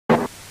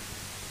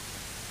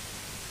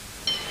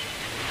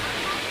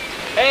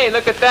Hey,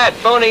 look at that.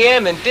 Boney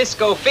M and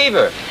Disco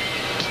Fieber.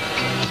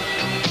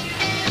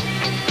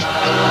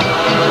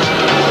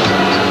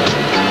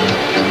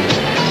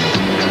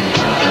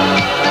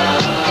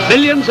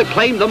 Millions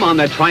acclaimed them on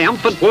their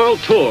triumphant world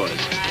tours.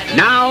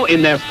 Now,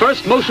 in their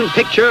first motion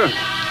picture,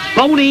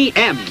 Boney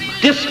M,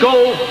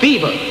 Disco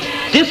Fieber,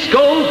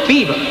 Disco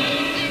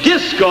Fieber,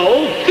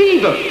 Disco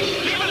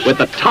Fieber, with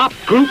the top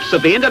groups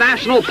of the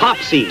international pop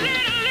scene.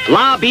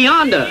 La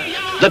Bionda,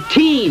 The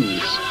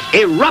Teens,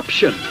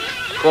 Eruption.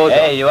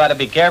 Hey, you ought to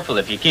be careful.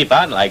 If you keep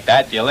on like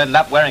that, you'll end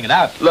up wearing it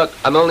out. Look,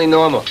 I'm only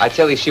normal. I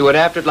tell you, she went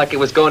after it like it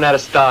was going out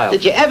of style.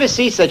 Did you ever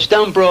see such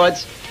dumb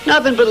broads?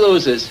 Nothing but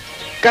losers.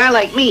 Guy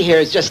like me here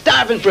is just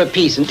starving for a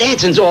piece, and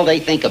dancing's all they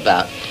think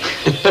about.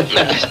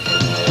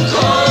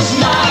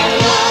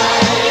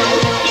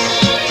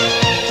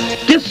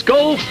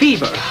 Disco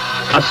Fieber,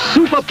 a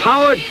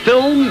super-powered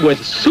film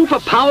with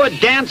super-powered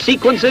dance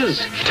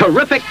sequences,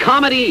 terrific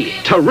comedy,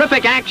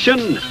 terrific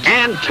action,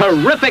 and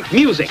terrific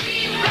music.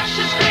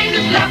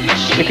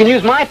 You can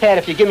use my pad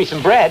if you give me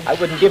some bread. I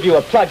wouldn't give you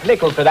a plugged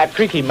nickel for that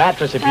creaky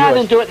mattress of yours.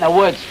 Then do it in the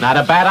woods. Not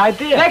a bad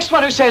idea. Next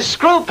one who says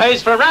screw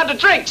pays for a round of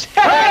drinks.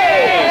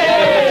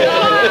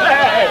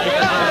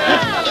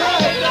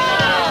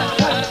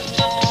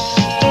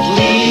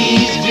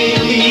 Please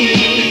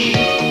believe.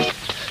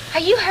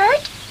 Are you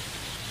hurt?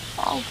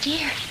 Oh,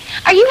 dear.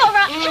 Are you all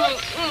right?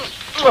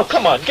 Oh,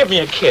 come on, give me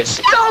a kiss.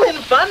 It's all in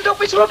fun. Don't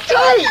be so uptight.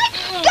 Let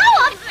go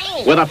of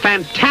me! With a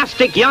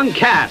fantastic young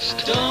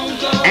cast.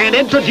 And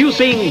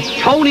introducing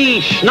Tony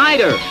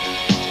Schneider.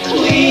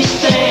 Please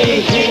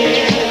stay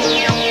here.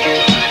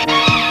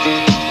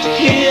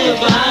 Here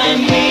by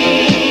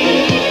me.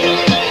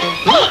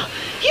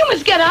 You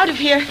must get out of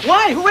here.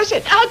 Why? Who is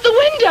it? Out the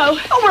window.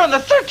 Oh, we're on the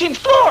 13th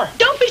floor.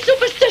 Don't be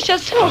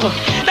superstitious.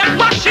 That's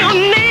what you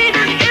need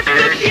if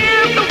to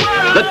give the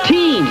world. The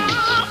Teens,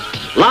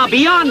 La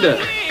Bionda,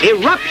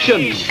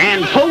 Eruption,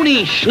 and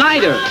Tony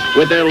Schneider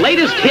with their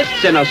latest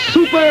hits in a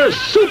super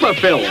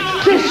film.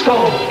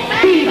 Disco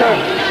Fieber.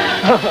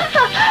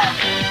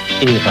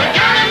 We're gonna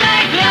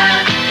make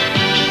love.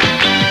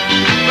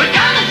 We're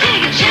gonna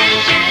take a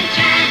chance.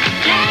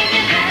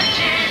 Taking that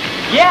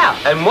chance. Yeah,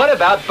 and what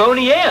about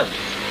Boney M?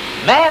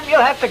 Man,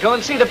 you'll have to go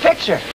and see the picture.